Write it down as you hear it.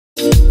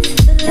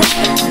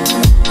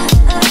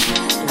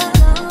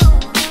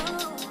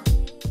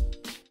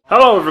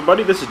Hello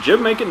everybody, this is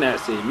Jim Make It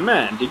Nasty.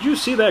 Man, did you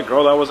see that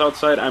girl that was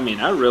outside? I mean,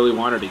 I really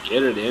wanted to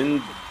get it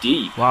in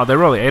deep. Wow, they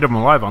really ate him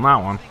alive on that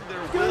one.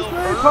 Excuse me,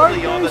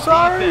 pardon me,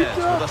 sorry.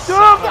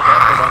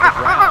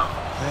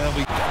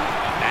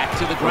 Back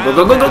to the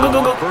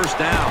ground. First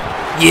down.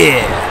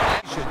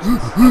 Yeah.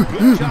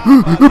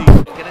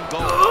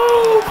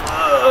 Oh,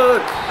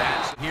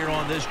 fuck. Here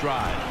on this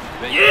drive.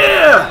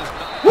 Yeah.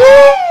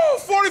 Woo!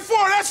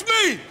 44, that's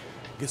me!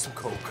 Get some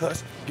cold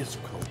cuts, get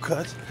some cold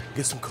cuts,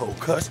 get some cold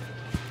cuts.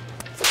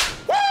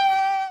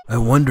 I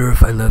wonder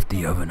if I left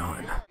the oven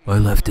on. I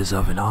left his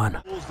oven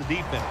on. The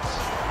defense.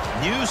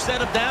 New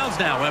set of downs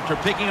now after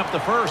picking up the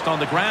first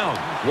on the ground.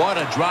 What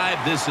a drive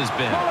this has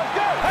been.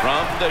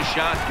 From the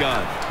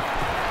shotgun.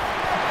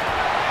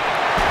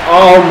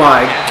 Oh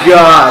my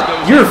god.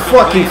 You're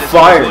fucking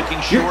fired.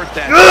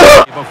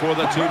 Before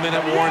the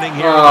 2-minute warning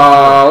here.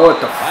 Oh, what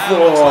the fuck?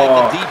 Looks like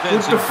the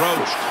defense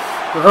approached.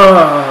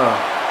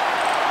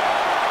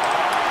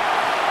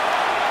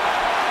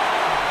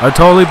 I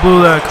totally blew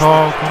that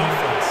call.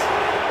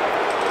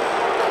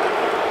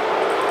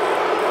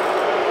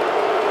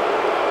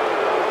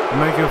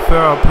 Make it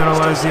fair, I'll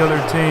penalize the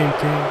other team.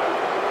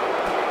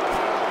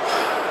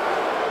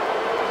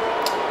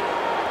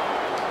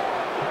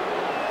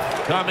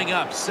 Coming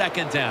up,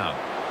 second down.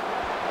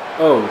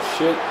 Oh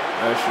shit.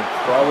 I should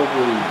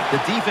probably...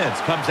 The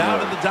defense comes out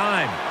of the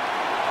dime.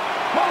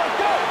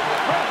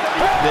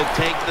 They'll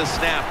take the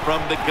snap from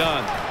the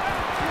gun.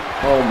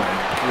 Oh my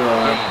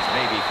god. Gains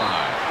maybe 5.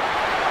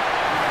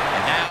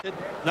 And now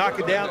knock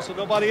it down so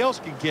nobody else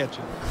can catch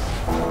it.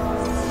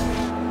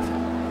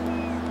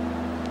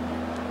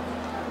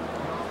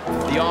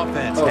 the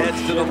offense heads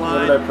to the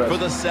line for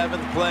the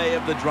 7th play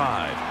of the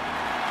drive.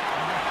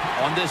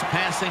 On this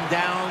passing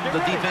down,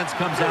 the defense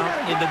comes out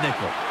in the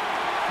nickel.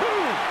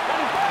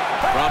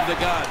 From the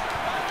gun.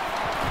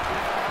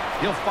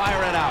 He'll fire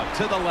it out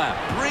to the left.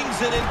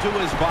 Brings it into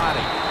his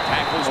body.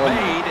 Tackle's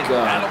made, and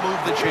that'll move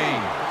the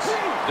chains.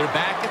 They're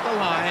back at the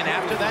line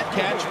after that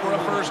catch for a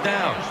first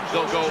down.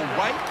 They'll go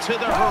right to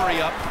the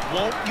hurry-up.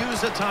 Won't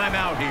use a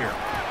timeout here.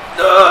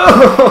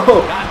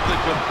 No! Got the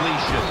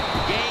completion.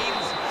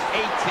 Gains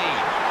 18.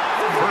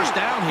 First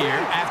down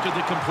here after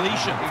the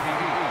completion.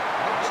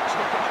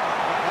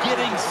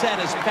 Getting set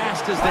as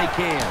fast as they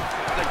can.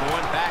 They're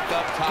going back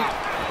up top.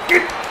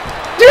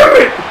 Damn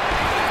it!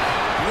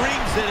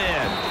 Brings it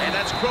in. And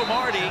that's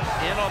Cromartie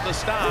in on the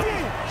stop.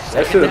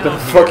 That should have been a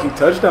fucking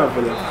touchdown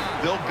for them.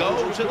 They'll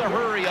go to the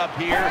hurry up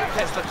here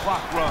as the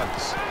clock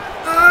runs.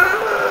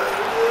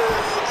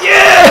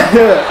 Yeah!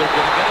 They're going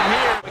to get him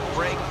here.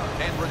 Break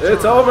and return.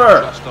 It's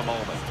over. Just a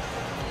moment.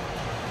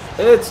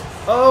 It's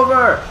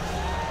over.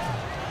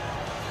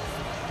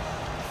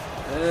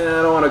 I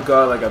don't want to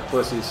go out like a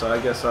pussy, so I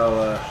guess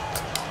I'll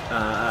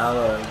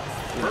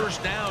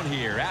First down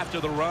here after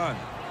the run.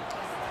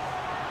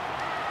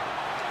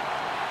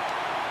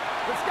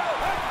 Let's go.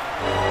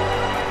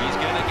 He's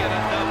going to get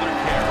another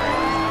carry.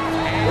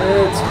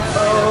 It's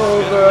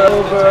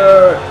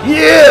over.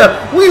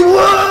 Yeah, we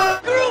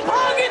won. Group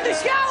hug in the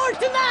shower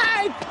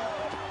tonight.